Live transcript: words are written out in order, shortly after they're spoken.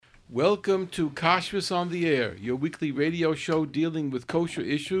Welcome to Kashrus on the Air, your weekly radio show dealing with kosher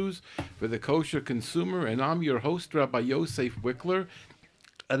issues for the kosher consumer, and I'm your host, Rabbi Yosef Wikler,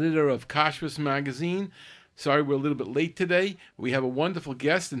 editor of Kashrus magazine. Sorry we're a little bit late today. We have a wonderful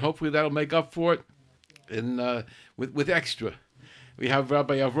guest, and hopefully that'll make up for it with extra. We have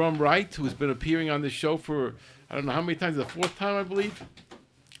Rabbi Avram Wright, who's been appearing on this show for, I don't know how many times, the fourth time, I believe.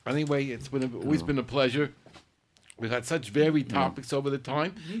 Anyway, it's always been a pleasure. We've had such varied topics over the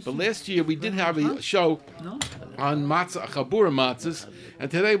time. But last year we did have a show on matzah, chabura matzahs, and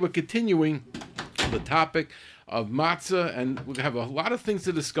today we're continuing the topic of matzah, and we have a lot of things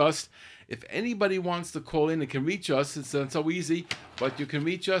to discuss. If anybody wants to call in and can reach us, it's not so easy, but you can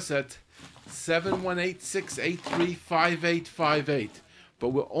reach us at 718-683-5858. But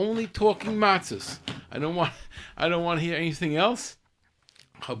we're only talking matzahs. I don't want to hear anything else.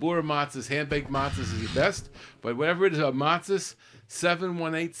 Chabura matzahs, hand-baked matzahs is the best, but whatever it is, matzahs,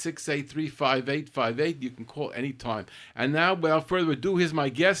 718-683-5858. You can call anytime. And now, without further ado, here's my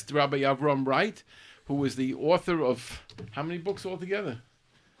guest, Rabbi Avram Wright, who is the author of how many books altogether?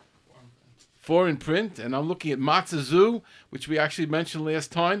 4 in print, and I'm looking at Matzah Zoo, which we actually mentioned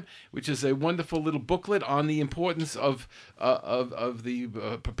last time, which is a wonderful little booklet on the importance of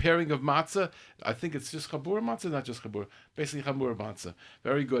the preparing of matzah. I think it's just chabura matzah, not just chabura, basically chabura matzah.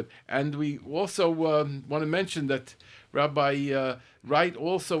 Very good. And we also want to mention that Rabbi Wright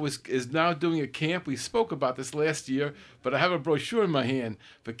also is now doing a camp. We spoke about this last year, but I have a brochure in my hand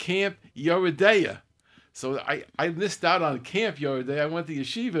for Camp Yoredeya. So I missed out on Camp Yoredeya. I went to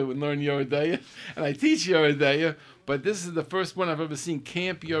yeshiva and learned Yoredeya, and I teach Yoredeya. But this is the first one I've ever seen,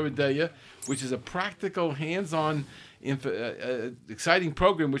 Camp Yoredeya, which is a practical, hands-on, exciting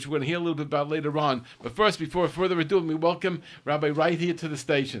program, which we're going to hear a little bit about later on. But first, before further ado, let me welcome Rabbi Wright here to the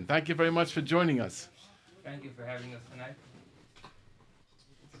station. Thank you very much for joining us. Thank you for having us tonight.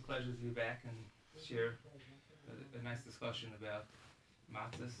 It's a pleasure to be back and share a nice discussion about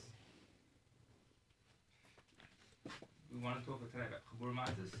matzahs. We want to talk tonight about chabura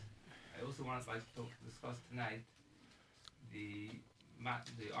matzahs. I also want to discuss tonight the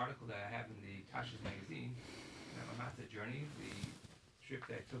article that I have in the Kashrus magazine, my matzah journey, the trip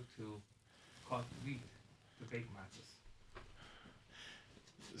that I took to cut wheat to bake matzahs.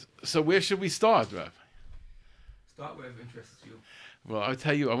 So where should we start, Rav? Start wherever interests you. Well, I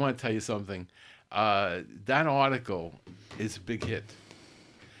want to tell you something. That article is a big hit.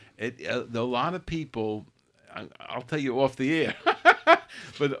 A lot of people, I'll tell you off the air,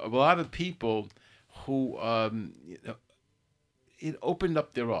 but a lot of people who, it opened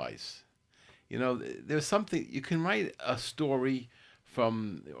up their eyes. You know, there's something, you can write a story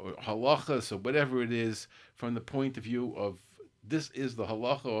from or halachas or whatever it is from the point of view of this is the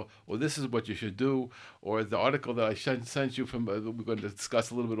halacha, or this is what you should do, or the article that I sent you from, we're going to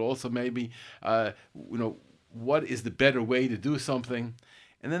discuss a little bit also maybe, what is the better way to do something.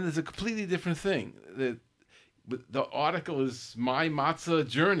 And then there's a completely different thing. The article is my matzah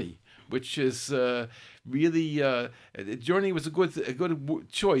journey, which is really journey was a good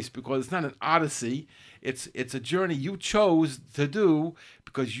choice because it's not an odyssey. It's a journey you chose to do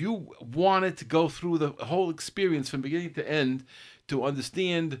because you wanted to go through the whole experience from beginning to end to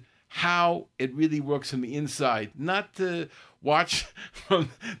understand how it really works from the inside, not to watch from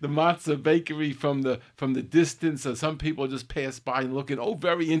the matzah bakery from the distance. Or some people just pass by and look at, oh,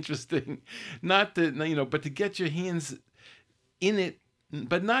 very interesting. Not to, but to get your hands in it,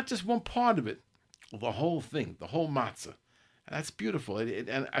 but not just one part of it, the whole thing, the whole matzah. And that's beautiful.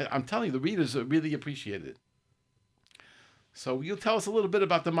 And I'm telling you, the readers really appreciate it. So you'll tell us a little bit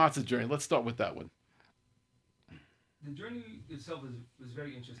about the matzah journey. Let's start with that one. The journey itself was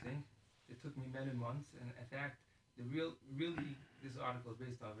very interesting. It took me many months, and in fact, really, this article is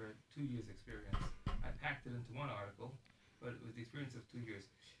based on over 2 years' experience. I packed it into one article, but it was the experience of 2 years.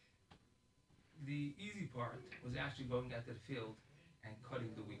 The easy part was actually going out to the field and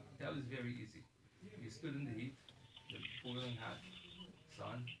cutting the wheat. That was very easy. You stood in the heat, the boiling hot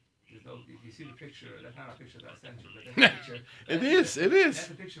sun. If you see the picture, that's not a picture that I sent you, but that's a picture. It is. That's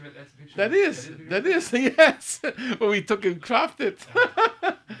a picture. That is, yes. Well, we took and cropped it.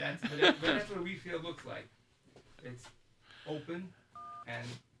 That's what a wheat field looks like. It's open, and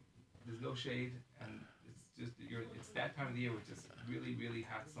there's no shade, and it's that time of the year with just really, really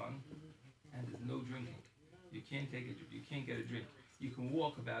hot sun, and there's no drinking. You can't get a drink. You can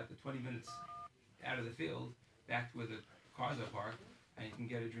walk about the 20 minutes out of the field back to where the cars are parked, and you can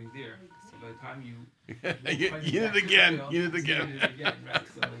get a drink there. So by the time you you did it again, right?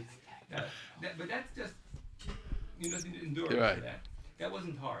 So but that's just endurance right. for that. That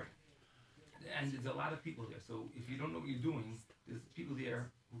wasn't hard. And there's a lot of people there. So if you don't know what you're doing, there's people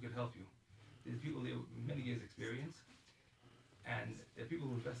there who could help you. There's people there with many years experience, and there are people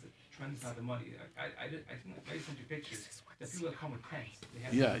who invested tremendous amount of money. I think I sent you pictures. There are people that come with tents. They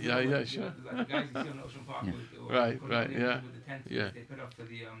have Sure. like the guys you see on Ocean Park with, or Right, with the tents yeah, they put up for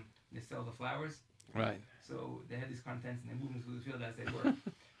the they sell the flowers. right. So they had these contents and they moved them through the field as they work.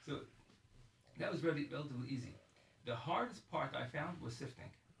 So that was relatively easy. The hardest part I found was sifting.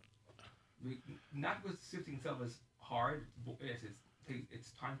 Not with sifting itself as hard. Yes,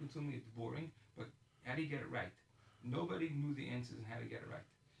 it's time consuming, it's boring, but how do you get it right? Nobody knew the answers and how to get it right.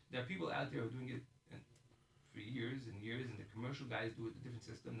 There are people out there who are doing it for years and years, and the commercial guys do it a different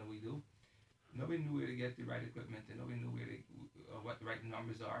system than we do. Nobody knew where to get the right equipment, and nobody knew what the right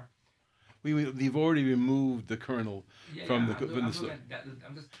numbers are. We've already removed the kernel from the.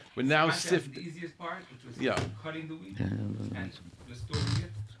 I'm just. But now sift. The easiest part, which was cutting the wheat and restoring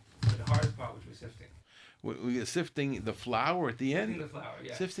it, but the hardest part, which was sifting. We're sifting the flour at the end. Sifting the flour,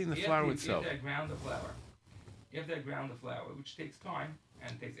 yeah. Sifting the flour itself. You have to ground the flour. You have to ground the flour, which takes time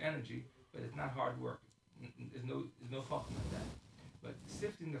and takes energy, but it's not hard work. There's no fucking like that. But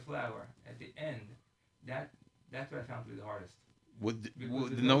sifting the flour at the end, that's what I found to be the hardest.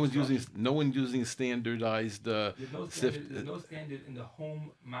 No one's using standardized. There's no standard in the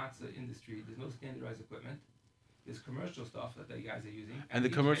home matzah industry. There's no standardized equipment. There's commercial stuff that the guys are using. And the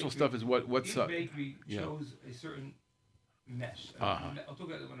commercial stuff is what's each bakery chose a certain mesh. I'll talk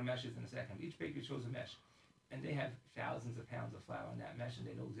about what a mesh is in a second. Each bakery chose a mesh, and they have thousands of pounds of flour in that mesh, and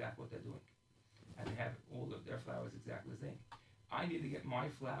they know exactly what they're doing, and they have all of their flours exactly the same. I need to get my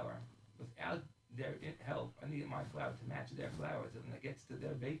flour without their help. I need to get my flour to match their flour, so when it gets to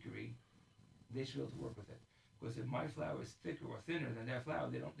their bakery, they should be able to work with it. Because if my flour is thicker or thinner than their flour,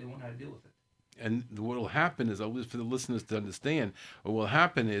 they won't know how to deal with it. And what will happen is, for the listeners to understand, what will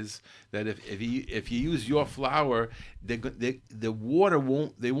happen is that if you use your flour, the water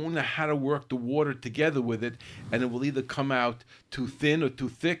they won't know how to work the water together with it, and it will either come out too thin or too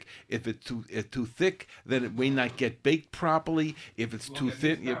thick. If it's too thick, then it may not get baked properly. If it's too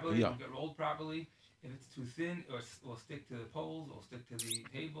thin, it won't get rolled properly. If it's too thin, it will stick to the poles, or stick to the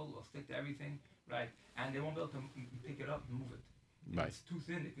table, or stick to everything, right? And they won't be able to pick it up and move it. If it's too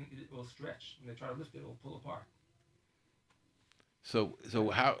thin, it will stretch. When they try to lift it, it will pull apart. So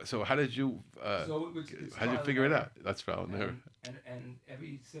how did you how did you figure it out? That's trial and error. And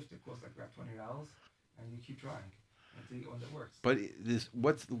every sifter costs like about $20, and you keep trying until you get one that works. But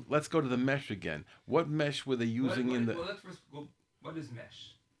let's go to the mesh again. What mesh were they using Well, let's first go. What is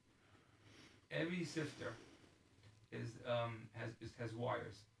mesh? Every sifter has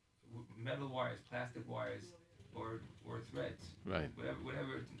wires, metal wires, plastic wires, or threads. Right.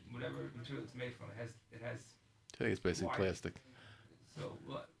 Whatever material it's made from, it has. Today it's basically wires. plastic. So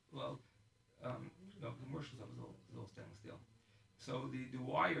commercial stuff is all stainless steel. So the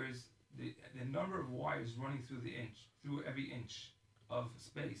wires, the number of wires running through every inch of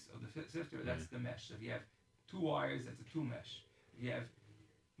space of the sifter, that's the mesh. So if you have 2 wires, that's a 2 mesh. If you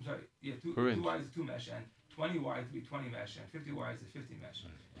have two wires is 2 mesh, and 20 wires would be 20 mesh, and 50 wires is 50 mesh.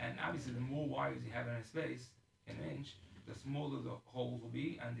 And obviously, the more wires you have in a space, in an inch, the smaller the holes will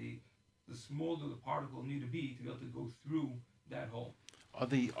be, and the smaller the particle will need to be to be able to go through that hole.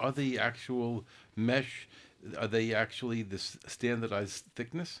 Are the actual mesh? Are they actually the standardized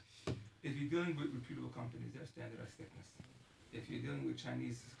thickness? If you're dealing with reputable companies, they're standardized thickness. If you're dealing with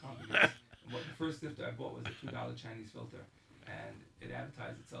Chinese companies, the first sifter I bought was a $2 Chinese filter, and it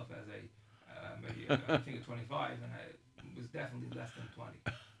advertised itself as maybe I think a 25, and it was definitely less than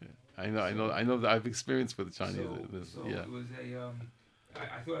 20. I know that I've experienced with the Chinese. It was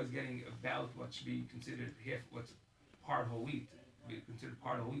I thought I was getting about what should be considered what's part whole wheat. Considered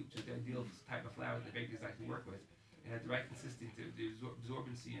part whole wheat, which is the ideal type of flour that the bakeries like to work with. It had the right consistency, the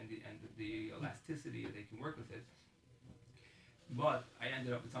absorbency, and the elasticity that they can work with it. But I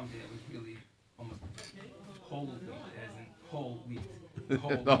ended up with something that was really almost whole wheat, as in whole wheat.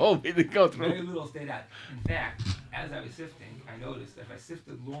 The whole wheat didn't go through. Very little stayed out. In fact, as I was sifting, I noticed that if I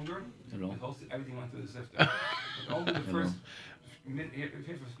sifted longer, everything went through the sifter. But only the first minute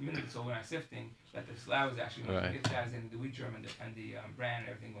or so when I was sifting, that the flour was actually going to get in the wheat germ and the bran and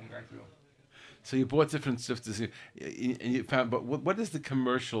everything going right through. So you bought different sifters, and you found. But what is the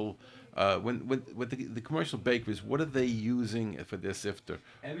commercial? When the commercial bakeries, what are they using for their sifter?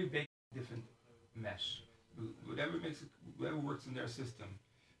 Every bakery has different mesh. Whatever works in their system.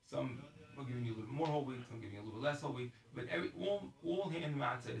 Some will give you a little more whole wheat, some give you a little less whole wheat. But all hand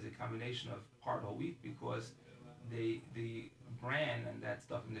matzah is a combination of part whole wheat, because the bran and that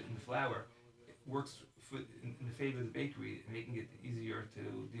stuff in the flour works in the favor of the bakery, making it easier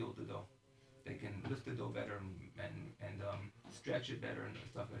to deal with the dough. they can lift the dough better and stretch it better and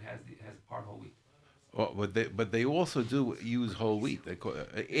stuff. It has part whole wheat. Oh, but they also do use whole wheat. They call,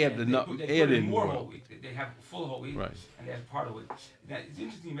 They add put in more more. whole wheat. They have full whole wheat, Right. and they have part of wheat. Now, it's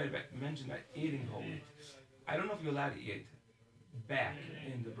interesting you mentioned about adding whole wheat. I don't know if you're allowed to add back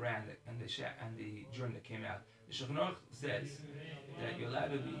in the brand and the journal that came out. The Shulchan Aruch says that you're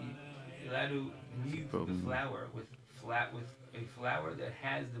allowed to knead the flour with a flour that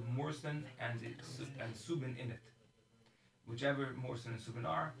has the morsin and subin in it. Whichever morsin and subin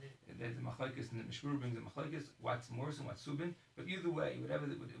are, there's the machlokes and the mishmur brings the machlokes, what's morsin, what's subin. But either way,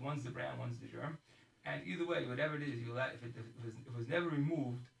 one's the brand, one's the germ, and either way, whatever it is, you're allowed. If it was never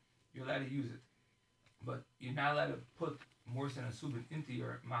removed, you're allowed to use it. But you're not allowed to put morsin and subin into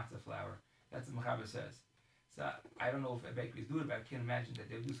your matzah flour. That's what Mechaber says. So I don't know if bakeries do it, but I can't imagine that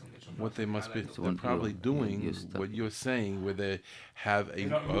they do something. What they must be, they're probably doing what you're saying, where they have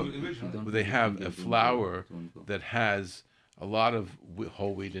a flour that has a lot of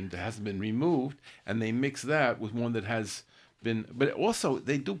whole wheat and it hasn't been removed, and they mix that with one that has been. But also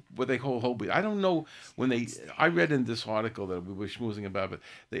they do what they call whole wheat. I don't know I read in this article that we were schmoozing about, but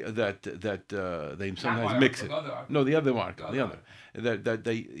they sometimes mix it. No, the other article, that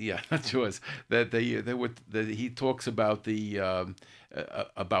they not yours. That he talks about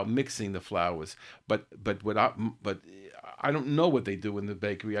about mixing the flours, but I don't know what they do in the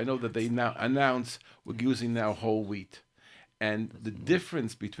bakery. I know that they now announce we're using now whole wheat. And the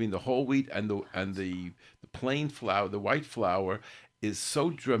difference between the whole wheat and the plain flour, the white flour, is so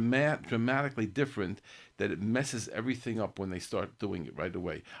dramatically different that it messes everything up when they start doing it right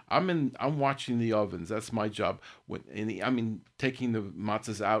away. I'm watching the ovens. That's my job. Taking the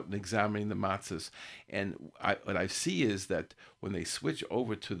matzahs out and examining the matzahs. And what I see is that when they switch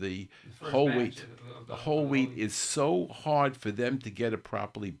over to the whole wheat, the whole wheat is so hard for them to get it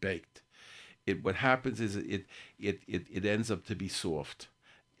properly baked. What happens is it ends up to be soft,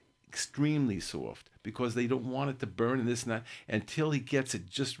 extremely soft, because they don't want it to burn and this and that until he gets it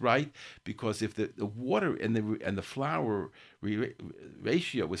just right. Because if the water and the flour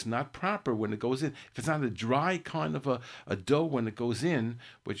ratio is not proper when it goes in, if it's not a dry kind of a dough when it goes in,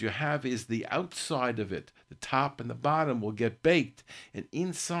 what you have is the outside of it, the top and the bottom will get baked, and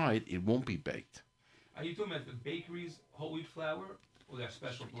inside it won't be baked. Are you talking about the bakery's whole wheat flour? Or their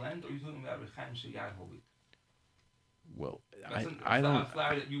special blend, or are you talking about Rechaim Sheyad whole wheat? Well, I don't.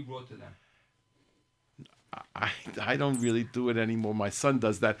 Flour that you brought to them. I don't really do it anymore. My son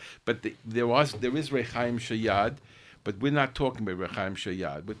does that, but there is Rechaim Sheyad, but we're not talking about Rechaim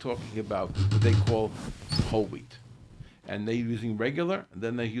Sheyad. We're talking about what they call whole wheat, and they're using regular, and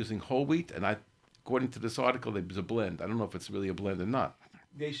then they're using whole wheat, and according to this article, there's a blend. I don't know if it's really a blend or not.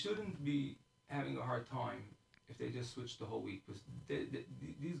 They shouldn't be having a hard time if they just switch the whole wheat, because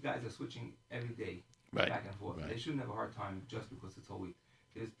these guys are switching every day, back and forth. Right. They shouldn't have a hard time just because it's whole wheat.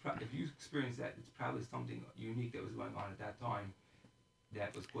 If you experience that, it's probably something unique that was going on at that time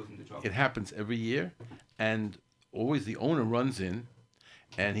that was causing the trouble. It happens every year, and always the owner runs in,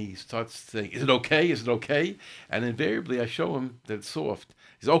 and he starts saying, "Is it okay? Is it okay?" And invariably, I show him that it's soft.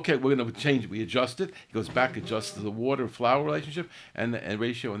 He says, "Okay, we're going to change it." We adjust it. He goes back, adjusts the water-flour relationship and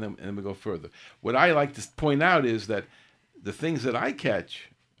ratio, and then we go further. What I like to point out is that the things that I catch,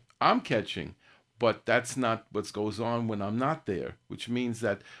 I'm catching, but that's not what goes on when I'm not there. Which means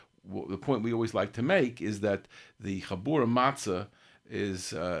that the point we always like to make is that the chabura matzah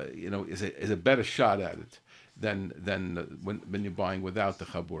is a better shot at it than when you're buying without the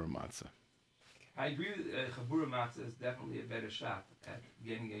chabura matzah. I agree that chabura matzah is definitely a better shot at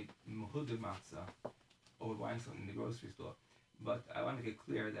getting a mehuda matzah or buying something in the grocery store. But I want to get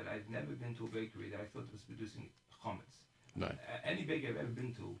clear that I've never been to a bakery that I thought was producing chametz. Right. Any bakery I've ever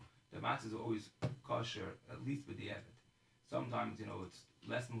been to, the matzahs are always kosher, at least with the evet. Sometimes, it's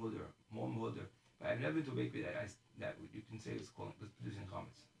less mehuda, more mehuda. But I've never been to a bakery that you can say was producing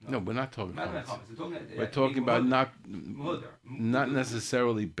chametz. No, we're not talking about chametz. We're talking about not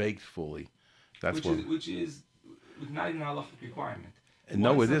necessarily baked fully. Which is not even a halachic requirement.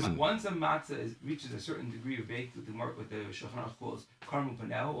 No, it isn't. Once a matzah reaches a certain degree of baked, what the Shulchan Aruch calls karmu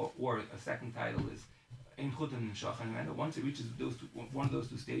panel, or a second title is ein chutim shachan. And once it reaches one of those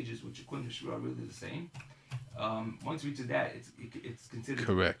two stages, which according to Shura are really the same, once it reaches that, it's considered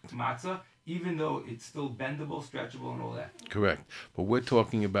correct matzah, even though it's still bendable, stretchable, and all that. Correct. But we're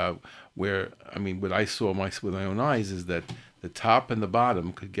talking about what I saw with my own eyes is that the top and the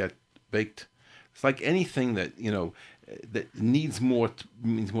bottom could get baked. It's like anything that that needs more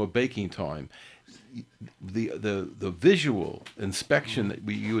baking time. The visual inspection that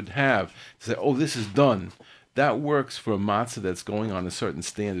you would have to say, oh, this is done. that works for a matzah that's going on a certain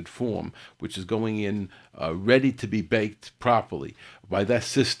standard form, which is going in ready to be baked properly by that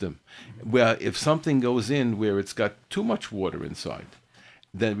system. Where if something goes in where it's got too much water inside,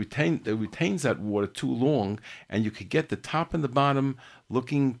 then it retains that water too long, and you could get the top and the bottom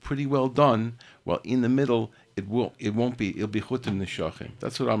looking pretty well done, while in the middle it'll be chutim nishachim.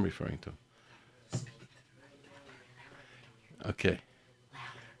 That's what I'm referring to. Okay.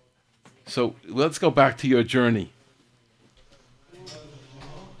 So let's go back to your journey.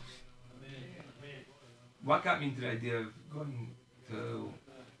 What got me into the idea of going to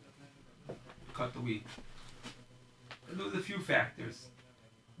cut the wheat? There was a few factors.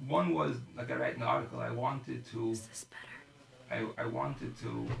 One was, like I write in the article, I wanted to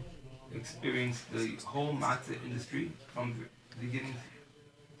experience the whole matzah industry from the beginning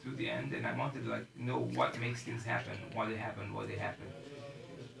through the end, and I wanted to know what makes things happen, why they happen.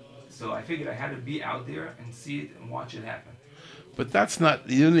 So I figured I had to be out there and see it and watch it happen. But that's not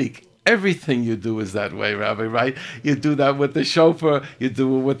unique. Everything you do is that way, Rabbi, right? You do that with the shofar, you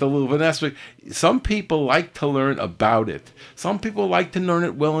do it with the little Vanessa. Some people like to learn about it. Some people like to learn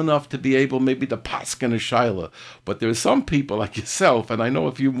it well enough to be able maybe to paskin a shaila. But there's some people like yourself, and I know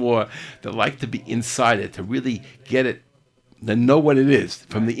a few more, that like to be inside it, to really get it, to know what it is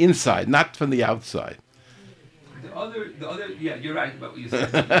from the inside, not from the outside. The other, yeah, you're right about what you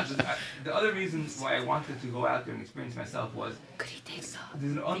said. The other reason why I wanted to go out there and experience myself was there's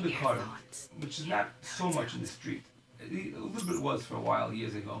an undercurrent, which is not so much in the street. A little bit was for a while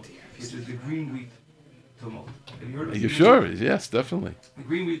years ago, which is the green wheat tumult. Have you heard of it? You sure? Yes, definitely. The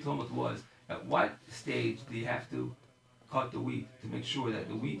green wheat tumult was, at what stage do you have to cut the wheat to make sure that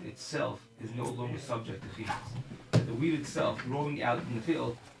the wheat itself is no longer subject to females? That the wheat itself growing out in the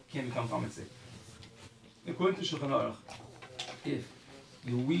field can become commensate. According to Shulchan Aruch, if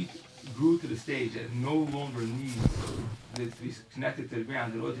the wheat grew to the stage that it no longer needs to be connected to the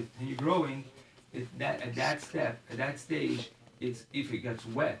ground in order to continue growing, at that stage, if it gets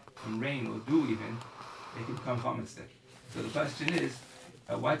wet from rain or dew even, it can become common stick. So the question is,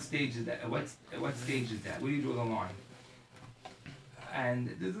 at what stage is that? At what stage is that? Where do you draw the line?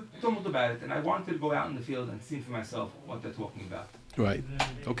 And there's a tumult about it, and I wanted to go out in the field and see for myself what they're talking about. Right.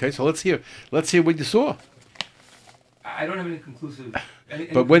 Okay, so let's hear what you saw. I don't have any conclusive.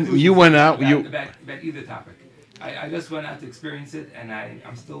 But when you went out, about either topic, I just went out to experience it, and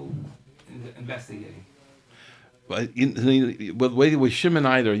I'm still investigating. But the way Shimon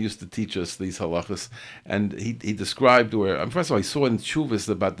Eider used to teach us these halachas, and he described where, first of all, I saw in Tshuvas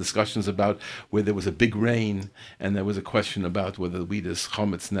about discussions about where there was a big rain, and there was a question about whether the wheat is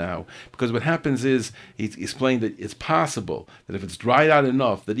chometz now. Because what happens is, he explained that it's possible that if it's dried out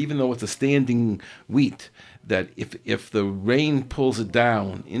enough, that even though it's a standing wheat, that if the rain pulls it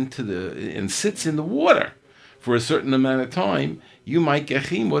down and sits in the water for a certain amount of time, you might get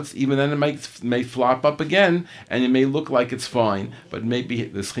chimutz. Even then, it may flop up again, and it may look like it's fine, but maybe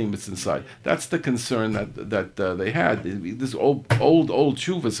there's chimutz inside. That's the concern that they had. This old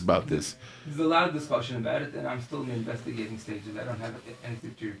tshuvas about this. There's a lot of discussion about it, and I'm still in the investigating stages. I don't have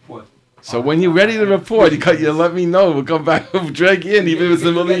anything to report. So when you're ready to report, you let me know. We'll come back and drag in, even if it's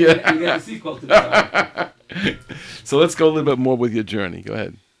the middle of the year. You get a sequel to that. So let's go a little bit more with your journey. Go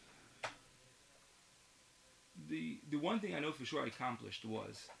ahead. The one thing I know for sure I accomplished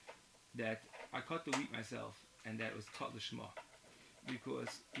was that I cut the wheat myself, and that it was cut l'shma.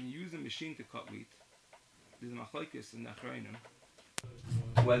 Because when you use a machine to cut wheat, there's a machlokes in the achronim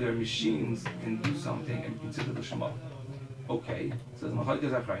whether machines can do something and consider l'shma. Okay, so there's a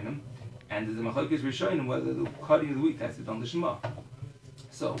machlokes achronim, and there's a machlokes rishonim whether the cutting of the wheat has to be done l'shma.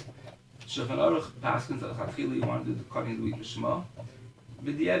 So Shulchan Aruch paskins that l'chatchila you want to do the cutting of the wheat l'shma.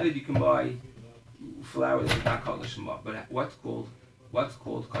 With the other, you can buy flour that's not cut l'shma, but what's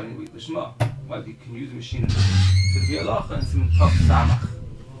called cutting wheat l'shma? Well, you can use a machine. So the bialacha and some Tav Samach.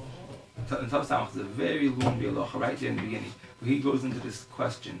 And Tav Samach is a very long bialacha right there in the beginning, where he goes into this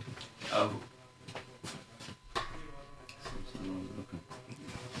question of.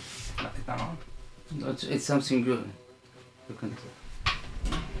 It's not on. No, it's something good. You can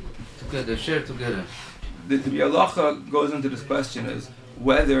together, share together. The bialacha goes into this question is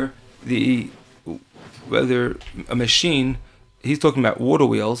whether a machine, he's talking about water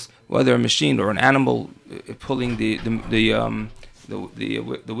wheels, whether a machine or an animal pulling the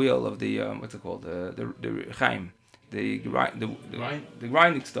wheel of the what's it called, the chaim, the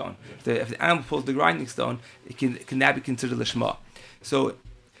grinding stone. If the animal pulls the grinding stone, it can that be considered lishma? So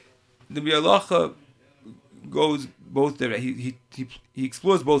the bialacha goes both there. He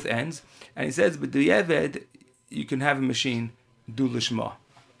explores both ends, and he says, but the yeved, you can have a machine do lishma.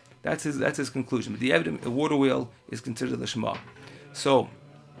 That's his conclusion. But the water wheel is considered lishma. So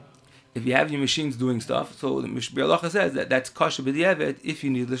if you have your machines doing stuff, so the Halacha says that's kosher b'di'evet if you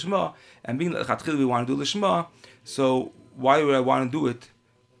need lishma, and being that we want to do lishma, so why would I want to do it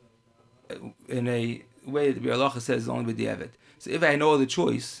in a way that the Halacha says is only b'di'evet? So if I had no other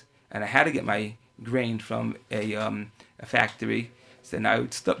choice and I had to get my grain from a factory, then I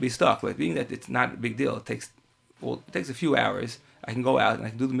would be stuck. But being that it's not a big deal, it takes a few hours. I can go out and I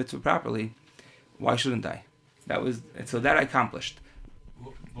can do the mitzvah properly. Why shouldn't I? So that I accomplished.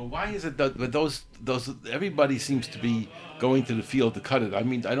 Well, why is it that those everybody seems to be going to the field to cut it? I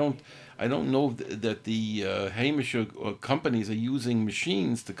mean, I don't know that the Hamish or companies are using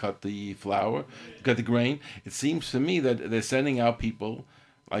machines to cut the flour, to cut the grain. It seems to me that they're sending out people,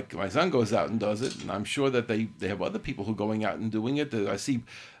 like my son goes out and does it, and I'm sure that they have other people who are going out and doing it. I see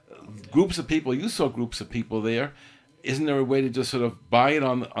groups of people. You saw groups of people there. Isn't there a way to just sort of buy it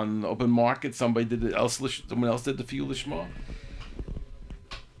on the open market? Someone else did the fuel lishma?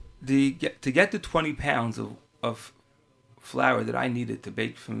 To get the 20 pounds of flour that I needed to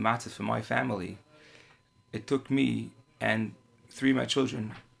bake from matzahs for my family, it took me and 3 of my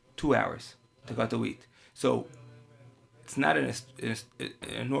children 2 hours to cut the wheat. So it's not an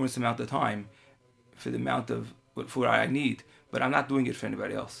enormous amount of time for the amount of what I need, but I'm not doing it for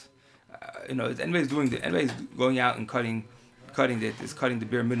anybody else. Anybody's going out and cutting the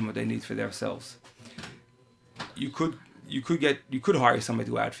bare minimum they need for themselves. You could hire somebody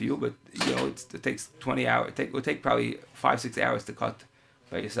to go out for you, but it takes 20 hours. It would take probably 5-6 hours to cut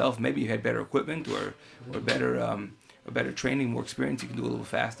by yourself. Maybe you had better equipment or better training, more experience. You can do a little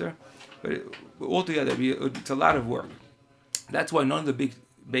faster, but altogether it's a lot of work. That's why none of the big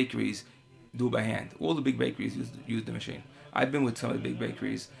bakeries do it by hand. All the big bakeries use the machine. I've been with some of the big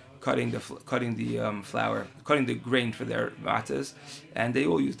bakeries cutting the flour, cutting the grain for their matzahs, and they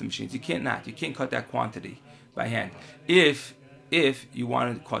all use the machines. You can't cut that quantity by hand if you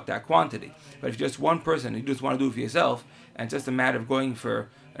want to cut that quantity. But if you're just one person, you just want to do it for yourself, and it's just a matter of going for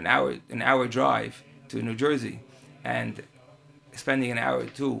an hour drive to New Jersey and spending an hour or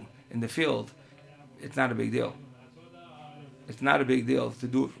two in the field, it's not a big deal. It's not a big deal to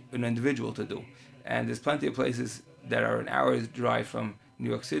do it, an individual to do. And there's plenty of places that are an hour's drive from New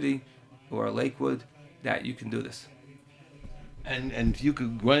York City or Lakewood that you can do this. And you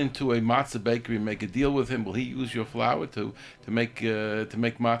could run into a matzah bakery and make a deal with him. Will he use your flour to make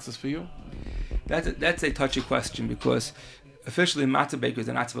matzahs for you? That's a touchy question, because officially matzah bakeries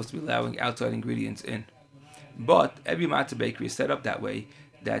are not supposed to be allowing outside ingredients in. But every matzah bakery is set up that way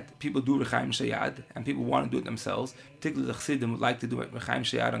that people do rechaim shayad and people want to do it themselves. Particularly the chassidim would like to do it rechaim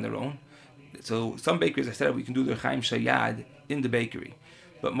shayad on their own. So some bakeries are set up we can do the rechaim shayad in the bakery,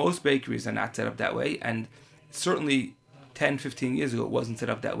 but most bakeries are not set up that way. And certainly 10-15 years ago, it wasn't set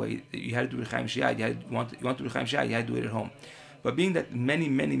up that way. You had to do Rechaim Shayad. You want to do Rechaim Shayad, you had to do it at home. But being that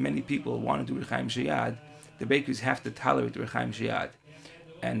many people want to do Rechaim Shayad, the bakeries have to tolerate the Rechaim Shayad.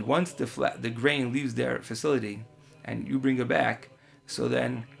 And once the grain leaves their facility and you bring it back, so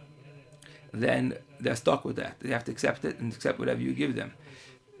then they're stuck with that. They have to accept it and accept whatever you give them.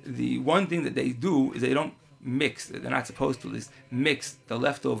 The one thing that they do is they don't mix. They're not supposed to at least mix the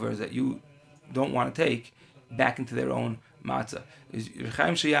leftovers that you don't want to take back into their own matzah.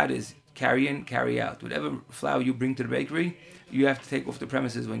 Rechaim Shayad is carry in, carry out. Whatever flour you bring to the bakery, you have to take off the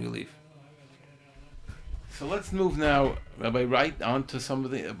premises when you leave. So let's move now, Rabbi, right on to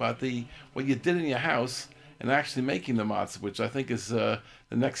what you did in your house and actually making the matzah, which I think is the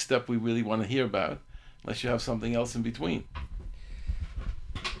next step we really want to hear about, unless you have something else in between.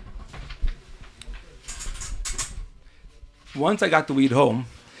 Once I got the wheat home,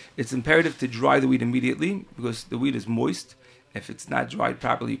 it's imperative to dry the wheat immediately because the wheat is moist. If it's not dried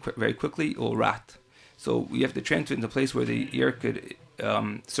properly very quickly, it will rot. So we have to transfer it into a place where the air could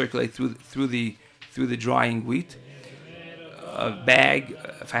circulate through the drying wheat. A bag,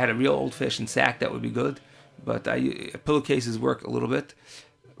 if I had a real old-fashioned sack, that would be good. But pillowcases work a little bit.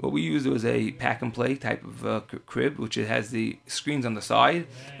 What we used was a pack-and-play type of crib, which it has the screens on the side,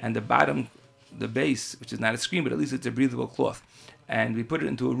 and the bottom, the base, which is not a screen, but at least it's a breathable cloth. And we put it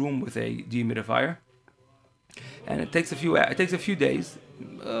into a room with a dehumidifier. And it takes a few days,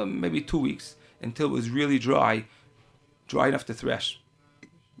 maybe 2 weeks, until it was really dry enough to thresh.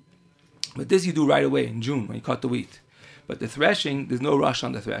 But this you do right away in June when you cut the wheat. But the threshing, there's no rush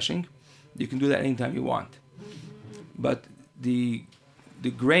on the threshing. You can do that anytime you want. But the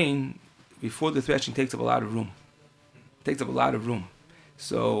grain before the threshing takes up a lot of room.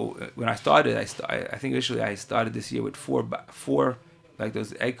 So when I started, I think initially I started this year with four like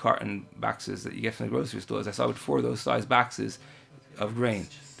those egg carton boxes that you get from the grocery stores. I started with 4 of those size boxes of grain.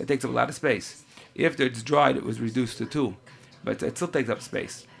 That takes up a lot of space. After it's dried, it was reduced to 2, but it still takes up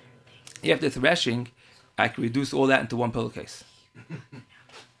space. After threshing, I can reduce all that into one pillowcase.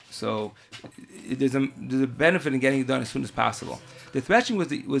 So there's a benefit in getting it done as soon as possible. The threshing was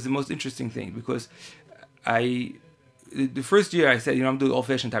the most interesting thing, because the first year I said, I'm doing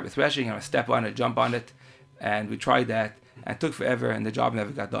old-fashioned type of threshing. I'm going to step on it, jump on it, and we tried that. And it took forever, and the job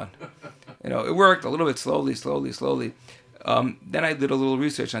never got done. It worked a little bit slowly. Then I did a little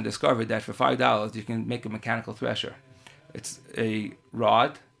research and discovered that for $5 you can make a mechanical thresher. It's a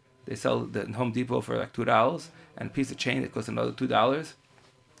rod. They sell it at Home Depot for like $2, and a piece of chain that costs another $2,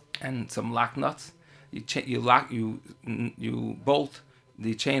 and some lock nuts. You bolt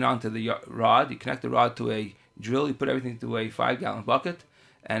the chain onto the rod. You connect the rod to a drill. You put everything into a 5-gallon bucket,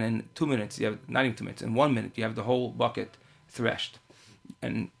 and in 2 minutes, not even 2 minutes, in 1 minute, you have the whole bucket threshed.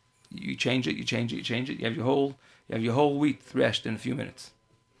 And you change it. You have your whole wheat threshed in a few minutes.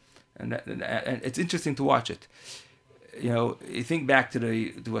 And it's interesting to watch it. You think back to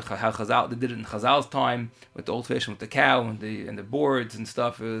how Chazal they did it in Chazal's time with the old fashioned, with the cow and the boards and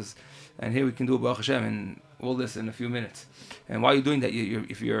stuff. And here we can do it Baruch Hashem and all this in a few minutes. And while you're doing that,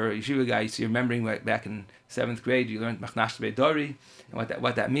 if you're a yeshiva guy, you're remembering back in 7th grade, you learned Machnash Beidori and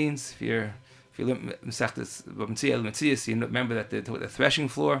what that means. If you learn Masechtas B'Metzias, you remember that the threshing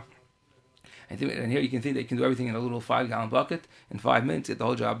floor. And here you can think that you can do everything in a little 5-gallon bucket in 5 minutes, get the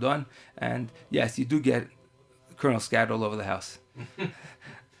whole job done. And yes, you do get kernels scattered all over the house. And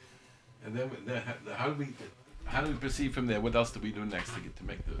then how do we proceed from there? What else do we do next to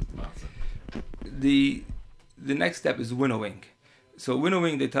make the matzah? The next step is winnowing. So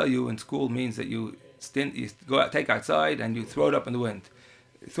winnowing, they tell you in school, means that you go out, take outside, and you throw it up in the wind.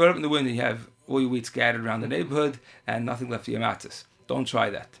 You throw it up in the wind, and you have all your wheat scattered around the neighborhood, and nothing left for your matzahs. Don't try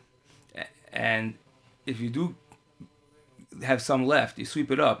that. And if you do have some left, you sweep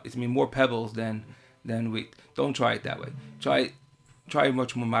it up. It's more pebbles than wheat. Don't try it that way. Try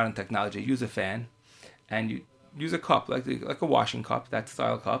much more modern technology. Use a fan, and you use a cup like a washing cup, that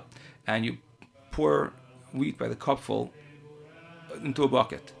style cup, and you pour wheat by the cupful into a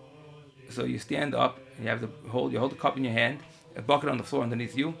bucket. So you stand up, and you hold the cup in your hand, a bucket on the floor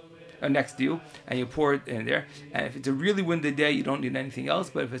underneath you, or next to you, and you pour it in there. And if it's a really windy day, you don't need anything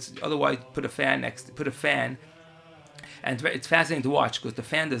else. But if it's otherwise, put a fan. And it's fascinating to watch because the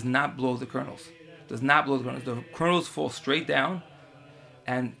fan does not blow the kernels. The kernels fall straight down,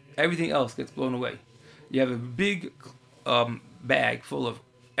 and everything else gets blown away. You have a big bag full of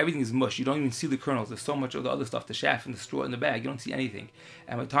everything is mush. You don't even see the kernels. There's so much of the other stuff, the chaff and the straw in the bag. You don't see anything.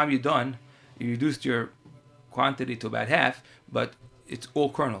 And by the time you're done, you reduced your quantity to about half, but it's all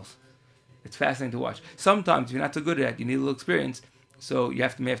kernels. It's fascinating to watch. Sometimes, if you're not so good at it, you need a little experience. So you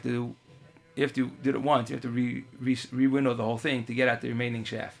have to if you did it once, you have to re-winnow the whole thing to get out the remaining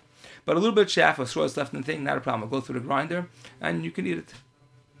chaff. But a little bit of chaff or straw is left in the thing, not a problem. I'll go through the grinder, and you can eat it.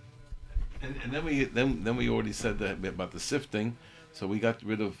 And then we already said that about the sifting. So we got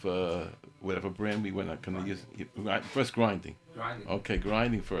rid of whatever brand we were not going to use. First grinding. Okay,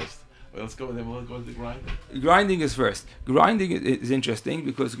 grinding first. Well, let's go. Then we'll go to the grinding. Grinding is first. Grinding is interesting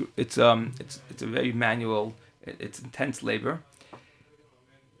because it's a very manual. It's intense labor.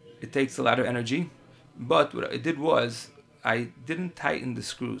 It takes a lot of energy, but what I did was I didn't tighten the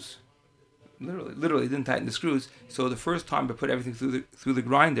screws. Literally didn't tighten the screws. So the first time I put everything through the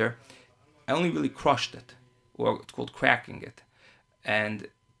grinder, I only really crushed it, or it's called cracking it, and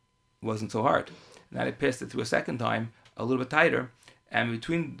it wasn't so hard. And then I passed it through a second time, a little bit tighter, and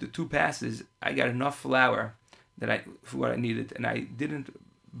between the two passes, I got enough flour for what I needed, and I didn't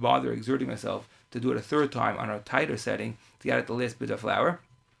bother exerting myself to do it a third time on a tighter setting to get at the last bit of flour.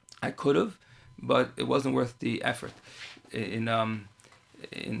 I could have, but it wasn't worth the effort. In the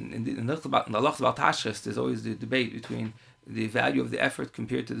halachas about tashchis, there's always the debate between the value of the effort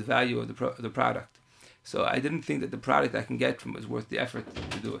compared to the value of the product. So I didn't think that the product I can get from it was worth the effort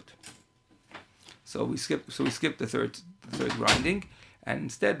to do it. So we skipped the third grinding, and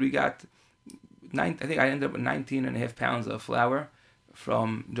instead we got I think I ended up with 19.5 pounds of flour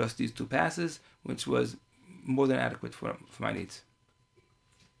from just these two passes, which was more than adequate for my needs.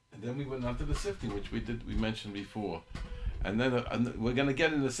 And then we went on to the sifting, which we mentioned before. And then we're going to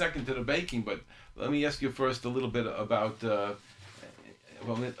get in a second to the baking, but let me ask you first a little bit about,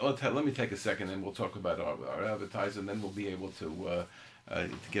 let me take a second and we'll talk about our advertiser, and then we'll be able to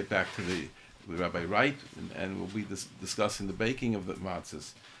get back to the Rabbi Wright, and we'll be discussing the baking of the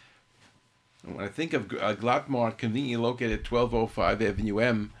matzahs. And when I think of Wikler Mar, conveniently located at 1205 Avenue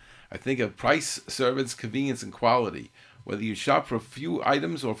M, I think of price, service, convenience, and quality. Whether you shop for a few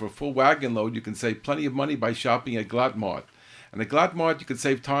items or for a full wagon load, you can save plenty of money by shopping at Wikler Mar. And at Glatt Mart, you can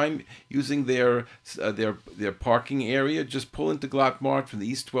save time using their parking area. Just pull into Glatt Mart from the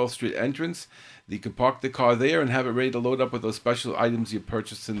East 12th Street entrance. You can park the car there and have it ready to load up with those special items you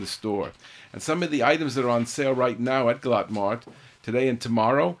purchased in the store. And some of the items that are on sale right now at Glatt Mart, today and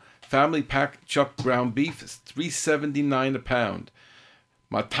tomorrow, family pack chuck ground beef is $3.79 a pound.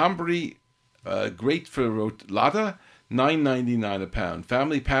 Matambri great for rotata, $9.99 a pound.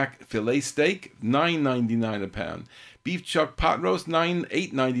 Family pack filet steak, $9.99 a pound. Beef chuck pot roast,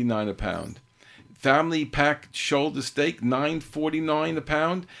 $8.99 a pound. Family pack shoulder steak, $9.49 a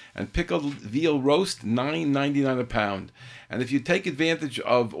pound, and pickled veal roast, $9.99 a pound. And if you take advantage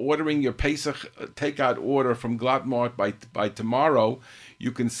of ordering your Pesach takeout order from Glatt Mart by tomorrow,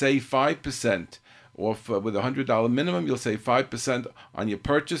 you can save 5% off with a $100 minimum. You'll save 5% on your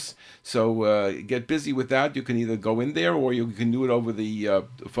purchase. So get busy with that. You can either go in there or you can do it over the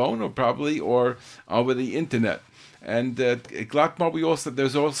phone or over the internet. And at Glatt Mart,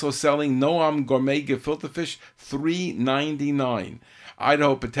 there's also selling Noam Gourmet gefilte fish, $3.99.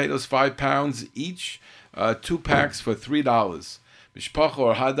 Idaho potatoes, 5 pounds each, 2 packs for $3. Mishpacha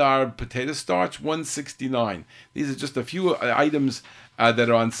or Hadar potato starch, $1.69. These are just a few items that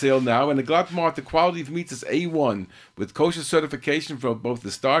are on sale now. And at Glatt Mart, the quality of meats is A1, with kosher certification from both the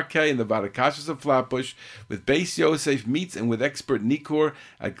Star K and the Varakashas of Flatbush, with base Yosef meats and with expert Nikur.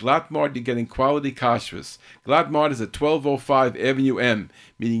 At Glatt Mart, you're getting quality kashrus. Glatt Mart is at 1205 Avenue M,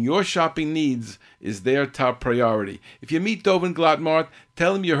 meaning your shopping needs is their top priority. If you meet Dov in Glatt Mart,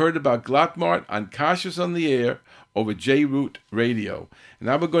 tell him you heard about Glatt Mart on Kashrus on the Air over JRoot Radio. And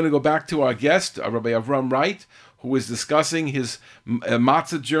now we're going to go back to our guest, Rabbi Avram Wright, who is discussing his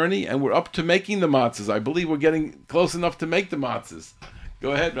matzah journey, and we're up to making the matzahs. I believe we're getting close enough to make the matzahs.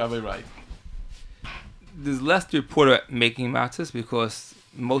 Go ahead, Rabbi Wright. There's less to report about making matzahs because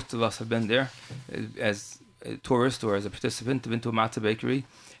most of us have been there as a tourist or as a participant, been to a matzah bakery,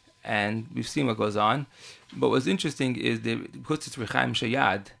 and we've seen what goes on. But what's interesting is that because it's Rechaim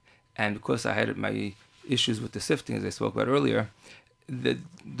Shayad, and because I had my issues with the sifting, as I spoke about earlier, the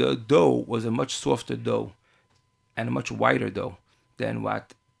dough was a much softer dough and a much wider dough than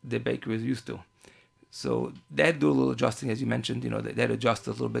what the bakery is used to. So they do a little adjusting, as you mentioned. They adjust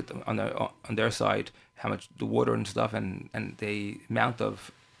a little bit on their side, how much the water and stuff, and the amount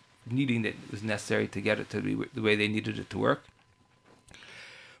of kneading that was necessary to get it to be the way they needed it to work.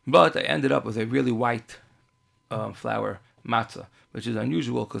 But I ended up with a really white flour matzah, which is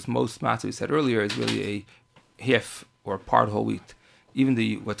unusual because most matzah, we said earlier, is really a half or part whole wheat. Even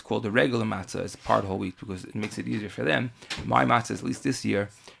what's called the regular matzah is part whole wheat because it makes it easier for them. My matzahs, at least this year,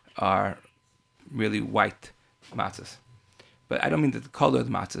 are really white matzahs. But I don't mean that the color of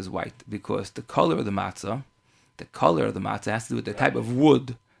the matzah is white, because the color of the matzah has to do with the type of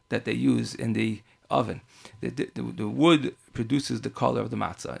wood that they use in the oven. The wood produces the color of the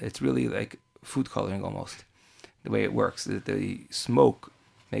matzah. It's really like food coloring almost, the way it works. The smoke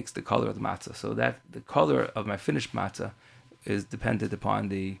makes the color of the matzah. So that the color of my finished matzah is dependent upon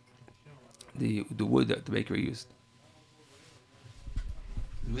the wood that the bakery used.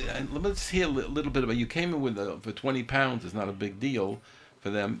 Let's hear a little bit about. You came in with for 20 pounds. It's not a big deal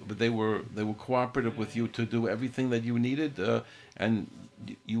for them, but they were cooperative with you to do everything that you needed, and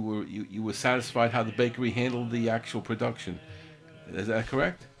you were satisfied how the bakery handled the actual production. Is that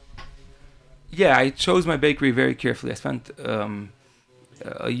correct? Yeah, I chose my bakery very carefully. I spent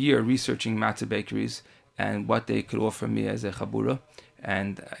a year researching matzah bakeries and what they could offer me as a chabura,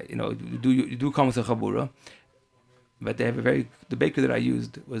 and you do come with a chabura, but they have the bakery that I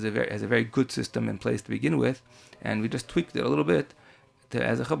used has a very good system in place to begin with, and we just tweaked it a little bit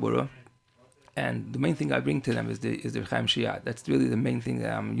as a chabura. And the main thing I bring to them is the Rechaim Shayad. That's really the main thing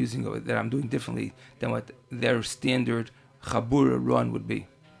that I'm using, that I'm doing differently than what their standard chabura run would be.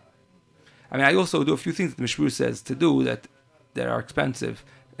 I mean, I also do a few things that the Mishmur says to do that are expensive.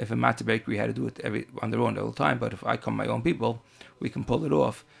 If a matzah bakery had to do it on their own all the time, but if I come my own people, we can pull it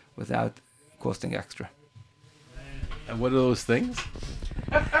off without costing extra. And what are those things?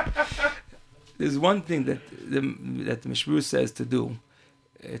 There's one thing that the Mishmur says to do.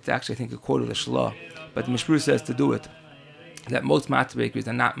 It's actually, I think, a quote of the Shlah, but the Mishmur says to do it, that most matzah bakeries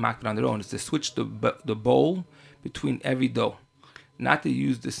are not makbid on their own, is to switch the bowl between every dough, not to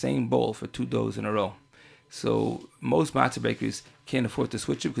use the same bowl for two doughs in a row. So most matzah bakeries can't afford to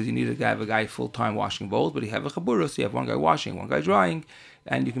switch it because you need to have a guy full-time washing bowls, but you have a chabura, so you have one guy washing, one guy drying,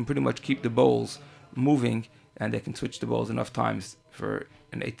 and you can pretty much keep the bowls moving, and they can switch the bowls enough times for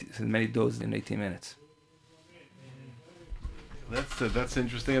as many doughs in 18 minutes. That's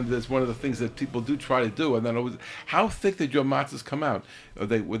interesting, and that's one of the things that people do try to do. And then always, how thick did your matzahs come out?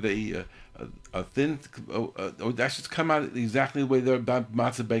 Were they a thin? Or that should come out exactly the way the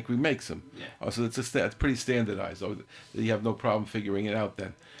matzah bakery makes them. Yeah. So it's pretty standardized. You have no problem figuring it out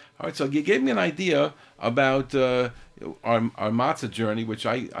then. All right, so you gave me an idea about our matzah journey, which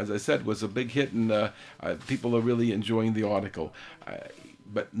as I said, was a big hit, and people are really enjoying the article.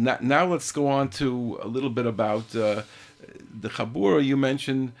 But now let's go on to a little bit about the chabura you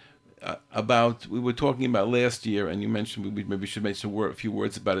mentioned about. We were talking about last year, and you mentioned we maybe should mention a few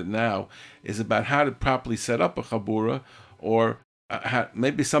words about it now. Is about how to properly set up a chabura, or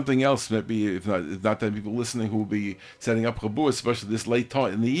maybe something else. Maybe if not that people listening who will be setting up chabura, especially this late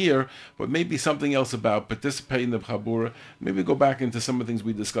time in the year, but maybe something else about participating in the chabura. Maybe go back into some of the things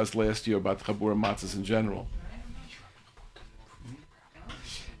we discussed last year about chabura matzahs in general.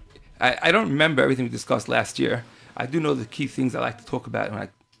 I don't remember everything we discussed last year. I do know the key things I like to talk about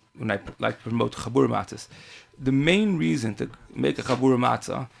when I like to promote chabura matzahs. The main reason to make a chabura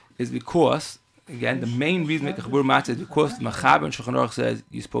matzah is because, again, the main reason to make a chabura matzah is because the Mechaber and Shulchan Aruch says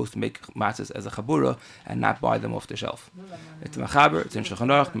you're supposed to make matzahs as a chabura and not buy them off the shelf. It's Mechaber, it's in Shulchan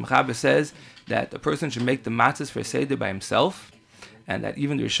Aruch. The Mechaber says that a person should make the matzahs for a seder by himself, and that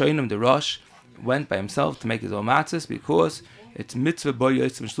even the Rishonim, the Rosh, went by himself to make his own matzahs because it's mitzvah bo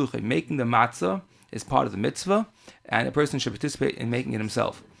Yosef Shluchai. Making the matzah is part of the mitzvah, and a person should participate in making it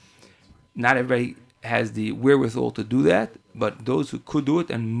himself. Not everybody has the wherewithal to do that, but those who could do it,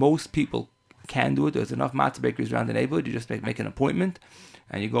 and most people can do it. There's enough matzah bakeries around the neighborhood. You just make an appointment,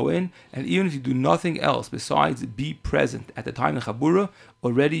 and you go in. And even if you do nothing else besides be present at the time of chabura,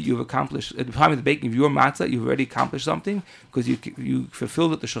 already you've accomplished. At the time of the baking of your matzah, you've already accomplished something because you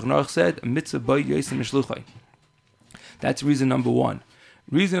fulfilled what the Shulchan Aruch said: a mitzvah bo Yosef Shluchai. That's reason number one.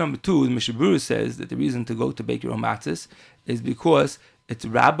 Reason number two, the Mishnah Berurah says that the reason to go to bake your own matzahs is because it's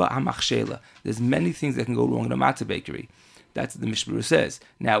Rabba HaMachshela. There's many things that can go wrong in a matzah bakery. That's what the Mishnah Berurah says.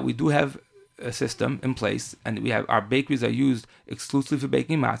 Now, we do have a system in place, and we have our bakeries are used exclusively for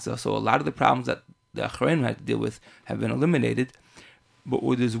baking matzah, so a lot of the problems that the Achronim had to deal with have been eliminated. But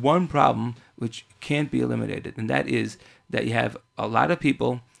there's one problem which can't be eliminated, and that is that you have a lot of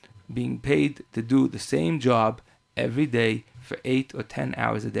people being paid to do the same job every day for 8 or 10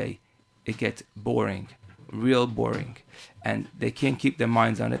 hours a day. It gets boring, real boring, and they can't keep their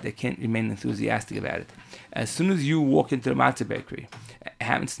minds on it. They can't remain enthusiastic about it. As soon as you walk into the matzah bakery, it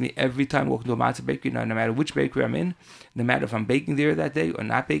happens to me every time I walk into a matzah bakery, no matter which bakery I'm in, no matter if I'm baking there that day or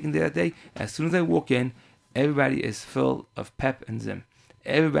not baking there that day, as soon as I walk in, everybody is full of pep and zim.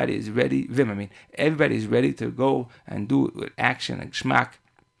 Everybody is ready, everybody is ready to go and do it with action and geschmack.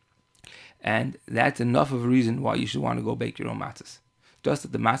 And that's enough of a reason why you should want to go bake your own matzahs. Just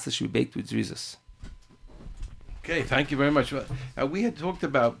that the matzahs should be baked with zrizos. Okay, thank you very much. We had talked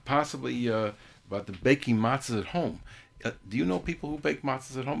about possibly about the baking matzahs at home. Do you know people who bake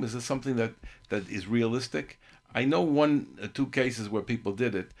matzahs at home? Is this something that is realistic? I know two cases where people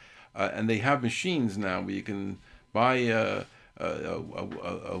did it, and they have machines now where you can buy a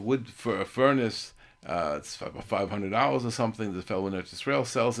wood for a furnace. It's about $500 or something. The fellow in Israel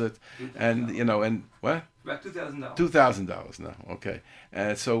sells it, and what? About $2,000. $2,000 now. Okay,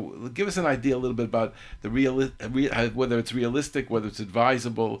 and so give us an idea a little bit about the whether it's realistic, whether it's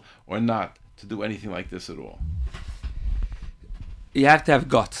advisable or not to do anything like this at all. You have to have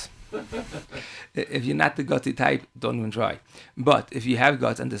guts. If you're not the gutsy type, don't even try. But if you have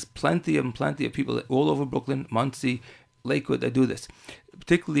guts, and there's plenty of people all over Brooklyn, Monsey, Lakewood that do this,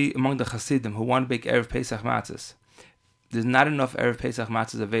 particularly among the Hasidim who want to bake Erev Pesach matzahs. There's not enough Erev Pesach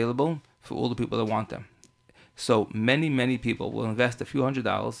matzahs available for all the people that want them. So many people will invest a few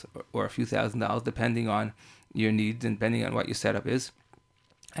 $100s or a few $1,000s depending on your needs and depending on what your setup is.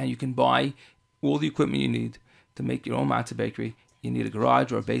 And you can buy all the equipment you need to make your own matzah bakery. You need a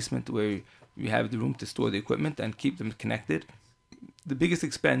garage or a basement where you have the room to store the equipment and keep them connected. The biggest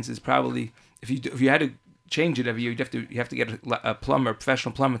expense is probably if you had to change it every year, you have to get a plumber,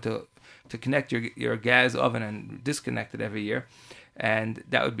 professional plumber, to connect your gas oven and disconnect it every year, and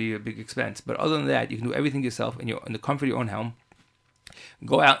that would be a big expense. But other than that, you can do everything yourself in the comfort of your own home.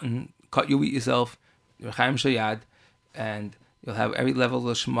 Go out and cut your wheat yourself, your chaim shayad, and you'll have every level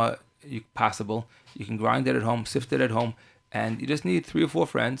of shema possible. You can grind it at home, sift it at home, and you just need 3 or 4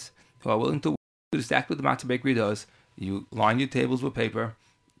 friends who are willing to do exactly what the matzah bakery does. You line your tables with paper.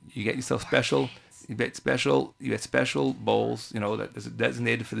 You get yourself special. You get special bowls, that is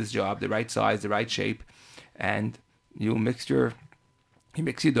designated for this job, the right size, the right shape, and you mix your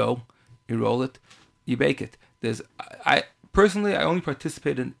dough, you roll it, you bake it. I only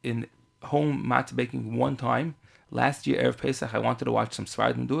participated in home matzah baking one time Last year, Erev Pesach, I wanted to watch some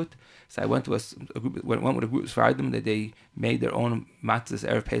Sfardim do it. So I went with a group of Sfardim that they made their own matzahs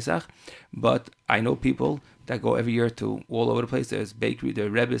Erev Pesach. But I know people that go every year to all over the place. There's bakery, there are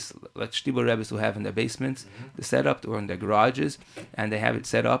Rebbes, like Shtibel Rebbes who have in their basements the setup or in their garages, and they have it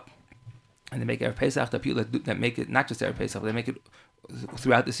set up. And they make Erev Pesach. The people that make it, not just Erev Pesach, they make it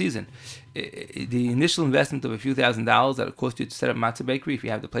throughout the season. The initial investment of a few $1,000s that it cost you to set up matzah bakery, if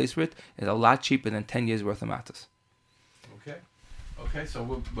you have the place for it, is a lot cheaper than 10 years worth of matzahs. Okay, so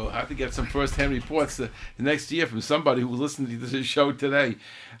we'll have to get some first-hand reports the next year from somebody who was listening to this show today.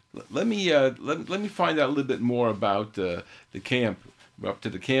 Let me find out a little bit more about the camp. We're up to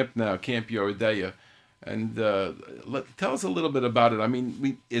the camp now, Camp Yoredeya, and tell us a little bit about it. I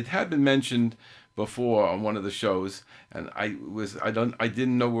mean, it had been mentioned before on one of the shows, and I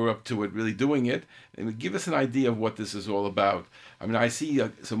didn't know we're up to it, really doing it. And give us an idea of what this is all about. I mean, I see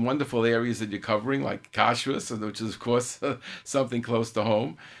some wonderful areas that you're covering, like kashrus, which is, of course, something close to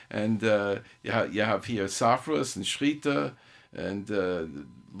home. And you have here safras and shrita, and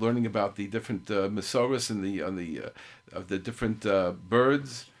learning about the different mesoras and of the different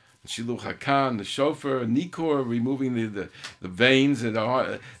birds. Shiluch Hakan, the shofar, Nikor, removing the veins and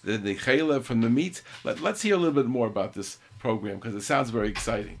the chaylev from the meat. Let's hear a little bit more about this program, because it sounds very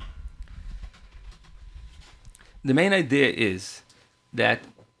exciting. The main idea is that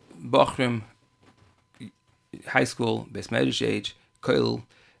Bochrim, high school, Beis Medrash age, Koil,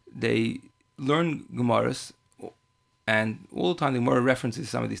 they learn Gemaras, and all the time the Gemara references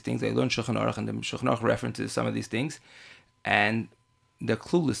some of these things. They learn Shulchan Aruch, and the Shulchan Aruch references some of these things, and they're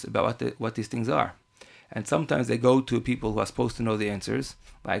clueless about what these things are. And sometimes they go to people who are supposed to know the answers,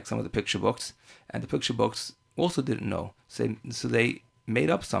 like some of the picture books, and the picture books also didn't know. So they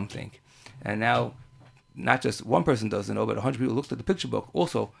made up something. And now, not just one person doesn't know, but 100 people who looked at the picture book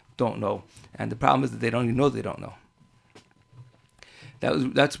also don't know. And the problem is that they don't even know they don't know.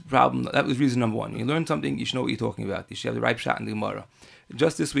 That's the problem. That was reason number one. When you learn something, you should know what you're talking about. You should have the right shot in the Gemara.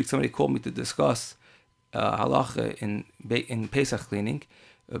 Just this week, somebody called me to discuss halacha in Pesach cleaning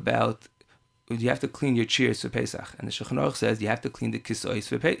about you have to clean your chairs for Pesach, and the Shulchan Aruch says you have to clean the kisois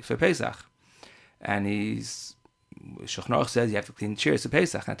for Pesach, and Shulchan Aruch says you have to clean the chairs for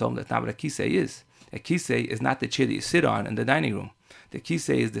Pesach. And I told him that's not what a kisei is. A kisei is not the chair that you sit on in the dining room. The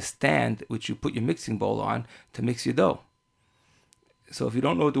kisei is the stand which you put your mixing bowl on to mix your dough. So if you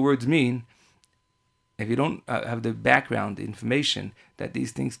don't know what the words mean, if you don't have the background, the information that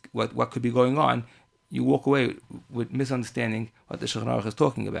these things, what could be going on, you walk away with misunderstanding what the Shulchan Aruch is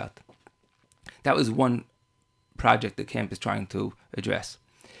talking about. That was one project the camp is trying to address.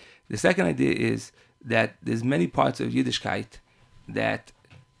 The second idea is that there's many parts of Yiddishkeit that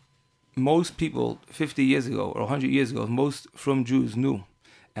most people 50 years ago or 100 years ago, most from Jews knew.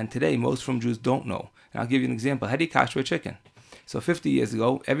 And today, most from Jews don't know. And I'll give you an example. How do you kasher a chicken? So 50 years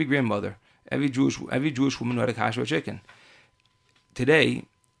ago, every grandmother, every Jewish woman knew how to kasher a chicken. Today,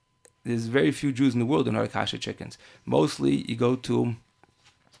 there's very few Jews in the world who know how to kasher chickens. Mostly, you go to,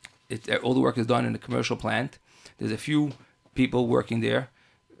 all the work is done in a commercial plant. There's a few people working there,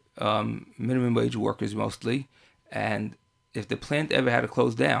 minimum wage workers mostly. And if the plant ever had to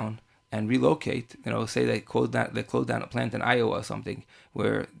close down and relocate, say they closed down a plant in Iowa or something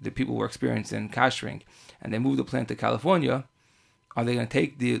where the people were experiencing kashering, and they moved the plant to California, are they going to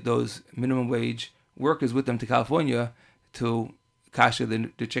take those minimum wage workers with them to California to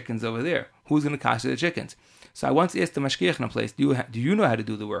kasher the chickens over there? Who's going to kasher the chickens? So I once asked the mashgiach in a place, do you know how to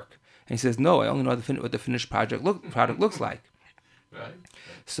do the work? And he says, no, I only know what the finished product looks like. Right.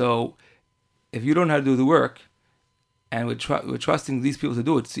 So if you don't know how to do the work, and we're trusting these people to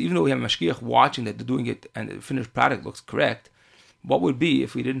do it, so even though we have a mashgiach watching that they're doing it and the finished product looks correct, what would be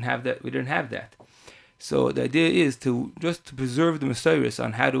if we didn't have that? We didn't have that. So the idea is to preserve the mesoros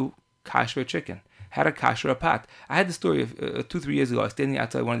on how to kasher a chicken, how to kasher a pot. I had the story of 2-3 years ago. I was standing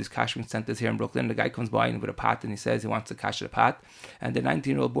outside one of these kashering centers here in Brooklyn. The guy comes by with a pot and he says he wants to kasher the pot. And the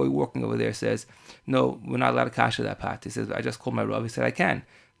 19-year-old boy walking over there says, no, we're not allowed to kasher that pot. He says, I just called my Rav. He said, I can.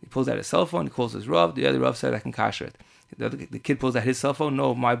 He pulls out his cell phone. He calls his Rav. The other Rav said, I can kasher it. The kid pulls out his cell phone.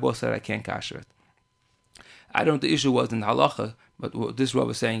 No, my boss said I can't kasher it. I don't know what the issue was in the halacha, but what this Rav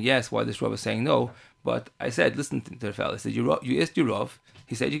was saying yes, why this Rav was saying no. But I said, listen to the fellow. I said, you asked your Rav.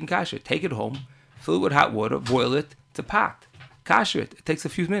 He said you can kasher it. Take it home, fill it with hot water, boil it. It's a pot. Kasher it. It takes a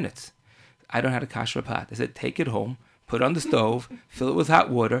few minutes. I don't know how to kasher a pot. I said, take it home, put it on the stove, fill it with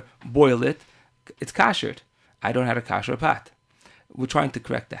hot water, boil it. It's kashered. I don't know how to kasher a pot. We're trying to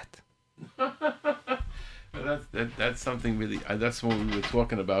correct that. That's something really. That's what we were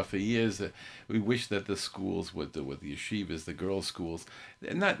talking about for years. We wish that the schools, with the yeshivas, the girls' schools,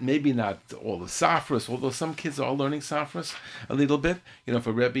 maybe not all the safras, although some kids are learning safras a little bit. If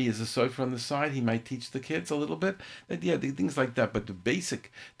a rebbe is a sofer on the side, he might teach the kids a little bit. Things like that. But the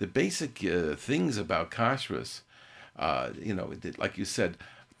basic things about kashrus, like you said,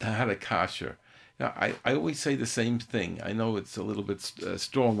 how to kasher. Now, I always say the same thing. I know it's a little bit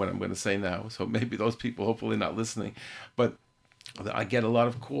strong what I'm going to say now, so maybe those people hopefully not listening, but I get a lot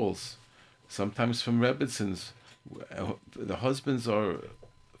of calls, sometimes from Rebbitzins. The husbands are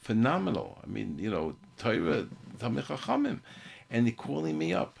phenomenal. I mean, Torah, Talmid Chachamim, and they're calling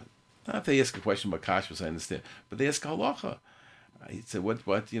me up. Not if they ask a question about kashrus, I understand, but they ask halacha. I said, what,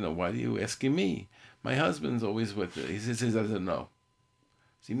 why are you asking me? My husband's always with it. He says he doesn't know.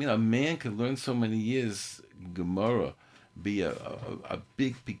 So you mean a man could learn so many years Gemara, be a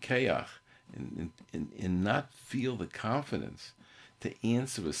big pikeach, and not feel the confidence to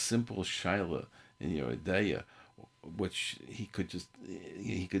answer a simple shaila in your ideya, which he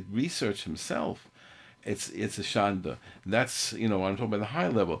could research himself. It's a shanda. That's I'm talking about the high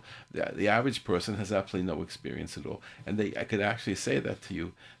level. The average person has absolutely no experience at all, and I could actually say that to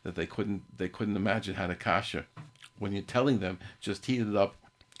you, that they couldn't imagine how to kasher. When you're telling them, just heat it up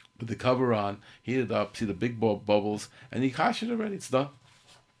with the cover on, heat it up, see the big bubbles, and you kasher it already. It's done.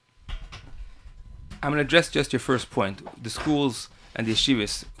 I'm going to address just your first point. The schools and the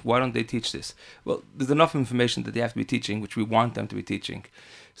yeshivas, why don't they teach this? Well, there's enough information that they have to be teaching, which we want them to be teaching.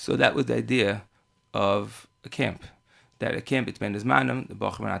 So that was the idea of a camp. That a camp, it's been Zmanim, the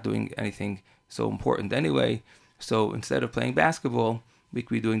Bachar are not doing anything so important anyway. So instead of playing basketball, we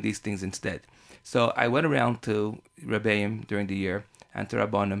could be doing these things instead. So I went around to Rebbeim during the year and to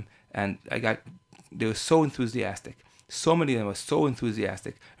Rabbanim, and they were so enthusiastic. So many of them were so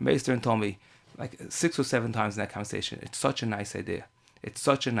enthusiastic. And Rebbe Stern told me, like 6 or 7 times in that conversation, it's such a nice idea. It's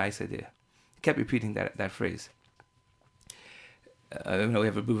such a nice idea. He kept repeating that phrase. We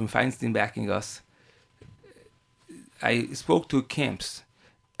have a Reuben Feinstein backing us. I spoke to camps.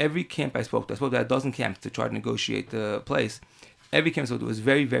 Every camp I spoke to a dozen camps to try to negotiate the place. Every camp I spoke to was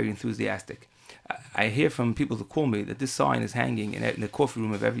very, very enthusiastic. I hear from people who call me that this sign is hanging in the coffee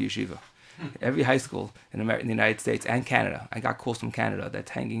room of every yeshiva, every high school in the United States and Canada. I got calls from Canada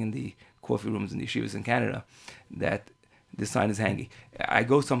that's hanging in the coffee rooms in the yeshivas in Canada that this sign is hanging. I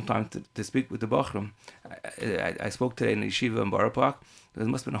go sometimes to speak with the Bachram. I spoke today in the yeshiva in Borough Park. There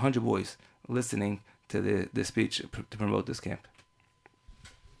must have been 100 boys listening to the speech to promote this camp.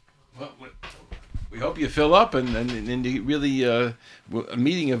 Well, we hope you fill up and you really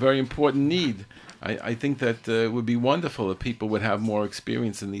meeting a very important need. I think that it would be wonderful if people would have more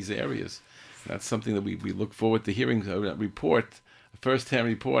experience in these areas. That's something that we look forward to hearing a report, a first-hand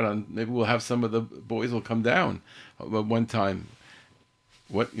report on. Maybe we'll have some of the boys will come down one time.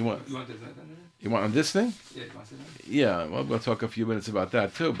 What you want? You want on this thing? Yeah, you want to say that? Yeah, well, we'll talk a few minutes about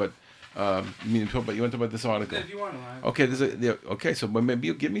that too, but you want to talk about this article? If you want to. Okay, so maybe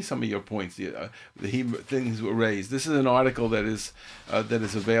you give me some of your points. The things were raised. This is an article that is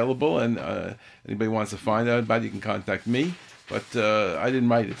available, and anybody wants to find out about it, you can contact me. But I didn't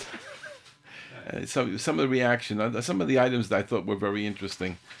write it. Some of the reaction, some of the items that I thought were very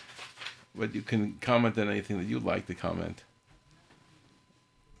interesting. But you can comment on anything that you'd like to comment.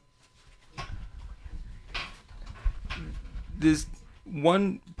 There's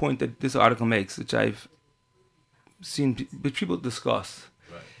one point that this article makes, which I've seen which people discuss.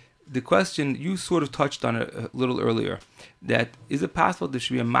 Right. The question, you sort of touched on it a little earlier, that is it possible there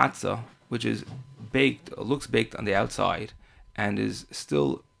should be a matzah which is baked, or looks baked on the outside, and is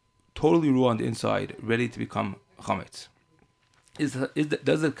still totally raw on the inside, ready to become chametz? Does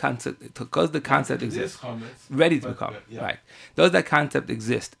the concept exist? Ready to become, yeah. right? Does that concept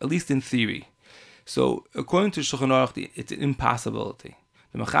exist, at least in theory? So, according to Shulchan Aruch, it's an impossibility.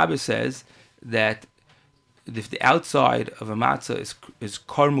 The Mechaber says that if the outside of a matzah is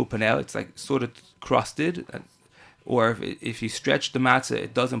karmu panel, it's like sort of crusted, or if you stretch the matzah,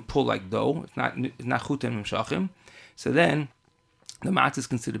 it doesn't pull like dough. It's not chutim mshachim. So then, the matzah is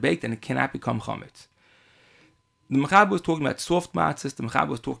considered baked and it cannot become chametz. The Mechaber was talking about soft matzahs. The Mechaber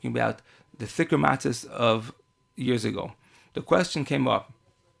was talking about the thicker matzahs of years ago. The question came up.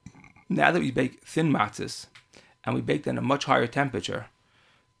 Now that we bake thin matzahs, and we bake them at a much higher temperature,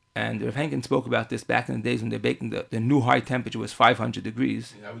 and Rav Henkin spoke about this back in the days when they're baking, the new high temperature was 500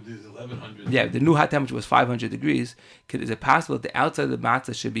 degrees. Yeah, I would do 1100. Yeah, the new high temperature was 500 degrees. Is it possible that the outside of the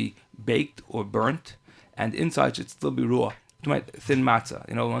matzah should be baked or burnt, and the inside should still be raw? Thin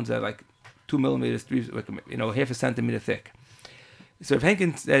matzah, ones that are like 2 millimeters, half a centimeter thick. So Rav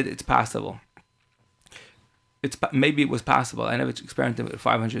Henkin said it's possible. maybe it was possible. I never experimented with a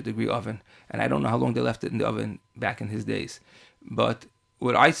 500 degree oven, and I don't know how long they left it in the oven back in his days. But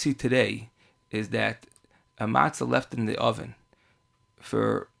what I see today is that a matzah left in the oven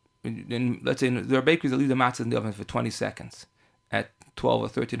for, let's say there are bakeries that leave the matzah in the oven for 20 seconds at 12 or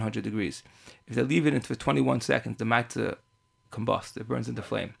 1300 degrees. If they leave it for 21 seconds, the matzah combusts, it burns into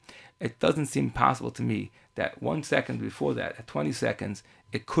flame. It doesn't seem possible to me that 1 second before that, at 20 seconds,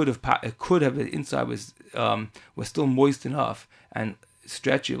 it could have the inside was still moist enough and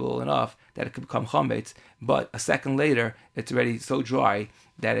stretchable enough that it could become chametz, but a second later it's already so dry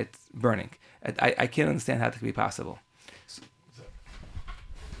that it's burning. I can't understand how that could be possible.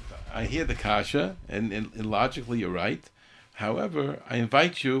 I hear the kasha, and logically you're right. However, I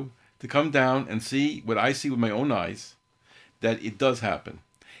invite you to come down and see what I see with my own eyes, that it does happen.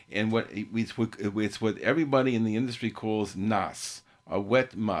 And it's what everybody in the industry calls nas, a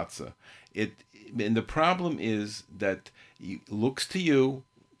wet matzah. And the problem is that it looks to you,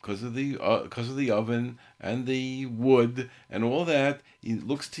 because of the oven and the wood and all that, it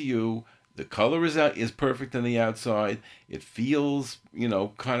looks to you, the color is perfect on the outside. It feels,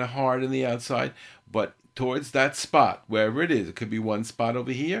 kind of hard on the outside, but towards that spot, wherever it is, it could be one spot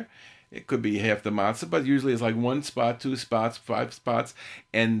over here, it could be half the matzah, but usually it's like 1 spot, 2 spots, 5 spots,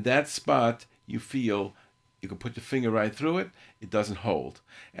 and that spot you feel you can put your finger right through it, it doesn't hold.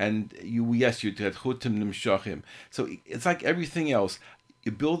 And you had chutim nimshachim. So it's like everything else.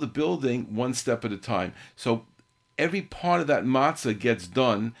 You build a building one step at a time. So every part of that matzah gets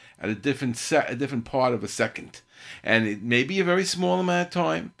done at a different part of a second. And it may be a very small amount of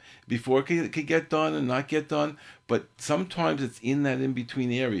time before it could get done and not get done, but sometimes it's in that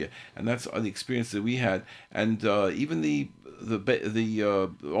in-between area. And that's the experience that we had. And even the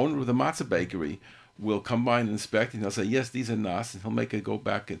owner of the matzah bakery will come by and inspect, and he'll say, yes, these are nas, and he'll make it go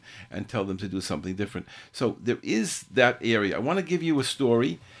back and tell them to do something different. So there is that area. I want to give you a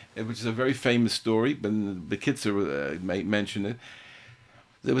story, which is a very famous story, but the kids may mention it.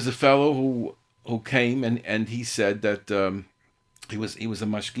 There was a fellow who came, and he said that he was a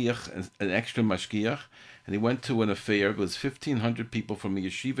mashgiach, an extra mashgiach, and he went to an affair. It was 1,500 people from a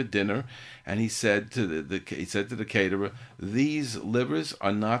yeshiva dinner, and he said to the caterer, these livers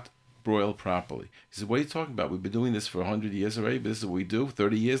are not broiled properly. He said, what are you talking about? We've been doing this for 100 years already, but this is what we do,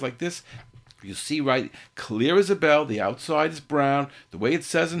 30 years like this. You see right, clear as a bell, the outside is brown, the way it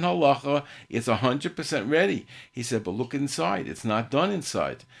says in halacha, it's 100% ready. He said, but look inside, it's not done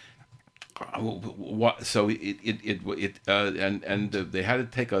inside. So they had to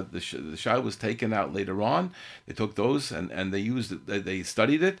take the shell was taken out later on. They took those and they used it, they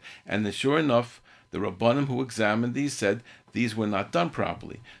studied it, and sure enough, the Rabbanim who examined these said these were not done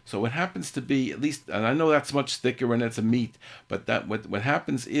properly. So what happens to be, at least, and I know that's much thicker and it's a meat, but that what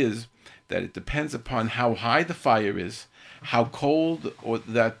happens is that it depends upon how high the fire is, how cold or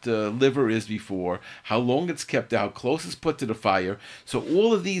that liver is before, how long it's kept out, how close it's put to the fire. So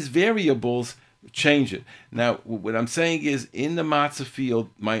all of these variables change it. Now, what I'm saying is, in the matzah field,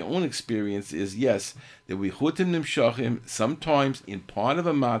 my own experience is, yes, there will be chutim nimshachim sometimes in part of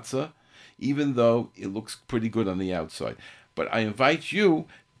a matzah, even though it looks pretty good on the outside. But I invite you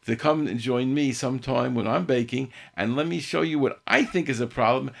to come and join me sometime when I'm baking, and let me show you what I think is a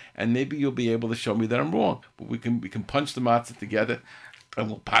problem, and maybe you'll be able to show me that I'm wrong. But we can punch the matzah together, and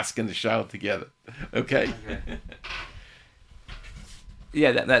we'll paskin the shal together. Okay?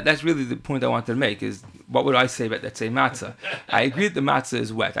 Yeah, that's really the point I wanted to make, is what would I say about, let's say, matzah? I agree that the matzah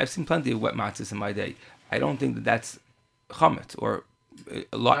is wet. I've seen plenty of wet matzahs in my day. I don't think that that's chametz, or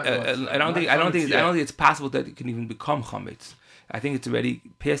a lot. I don't think it's possible that it can even become chametz. I think it's already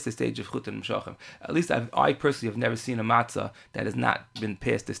past the stage of chutim meshachim. At least I personally have never seen a matzah that has not been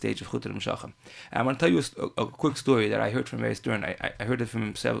past the stage of chutim meshachim. And I want to tell you a quick story that I heard from Meir Stern. I heard it from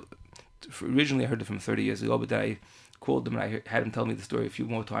himself. Originally, I heard it from 30 years ago, but then I called him and I had him tell me the story a few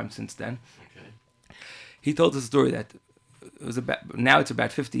more times since then. Okay. He told us a story that it was it's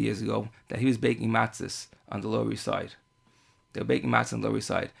about 50 years ago, that he was baking matzahs on the Lower East Side. They were baking matzahs on the Lower East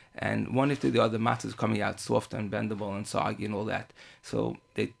Side, and one after the other, matzahs coming out soft and bendable and soggy and all that. So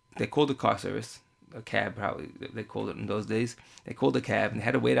they called the car service, a cab probably they called it in those days. They called a cab and they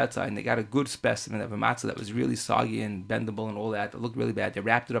had to wait outside, and they got a good specimen of a matzah that was really soggy and bendable and all that. It looked really bad. They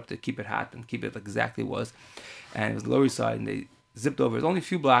wrapped it up to keep it hot and keep it like exactly was. And it was the Lower East Side, and they zipped over. It was only a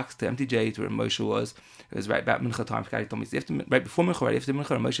few blocks to MTJ, to where Moshe was. It was right about Mincha time. He told me, right before Mincha, right after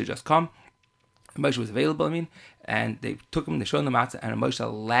Mincha, Moshe just come. Moshe was available, and they took him, they showed him the matzah, and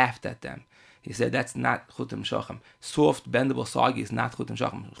Moshe laughed at them. He said, that's not chutim shacham. Soft, bendable, soggy is not chutim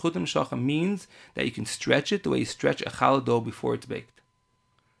shacham. Chutim shacham means that you can stretch it the way you stretch a challah dough before it's baked.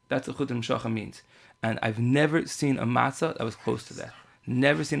 That's what chutim shacham means. And I've never seen a matzah that was close to that.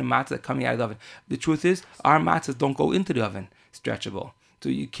 Never seen a matzah coming out of the oven. The truth is, our matzahs don't go into the oven stretchable. So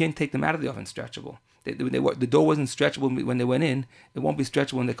you can't take them out of the oven stretchable. The dough wasn't stretchable when they went in. It won't be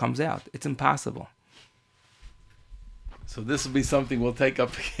stretchable when it comes out. It's impossible. So this will be something we'll take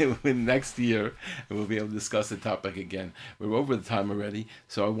up in next year, and we'll be able to discuss the topic again. We're over the time already,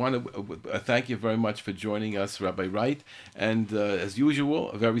 so I want to thank you very much for joining us, Rabbi Wright. And as usual,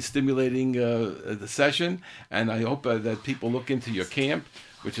 a very stimulating session, and I hope that people look into your camp,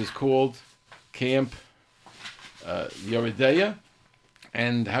 which is called Camp Yeridea.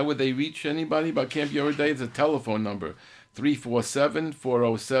 And how would they reach anybody about Camp Yeridea? It's a telephone number,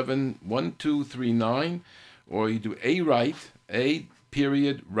 347-407-1239. Or you do right,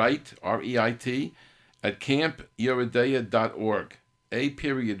 right, R-E-I-T, at campyeridea.org.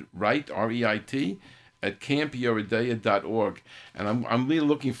 Right, R-E-I-T, at campyeridea.org. And I'm really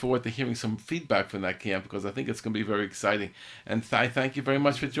looking forward to hearing some feedback from that camp, because I think it's going to be very exciting. And I thank you very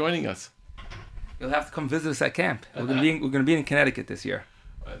much for joining us. You'll have to come visit us at camp. We're going to be in Connecticut this year.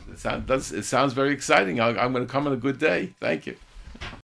 It sounds very exciting. I'm going to come on a good day. Thank you.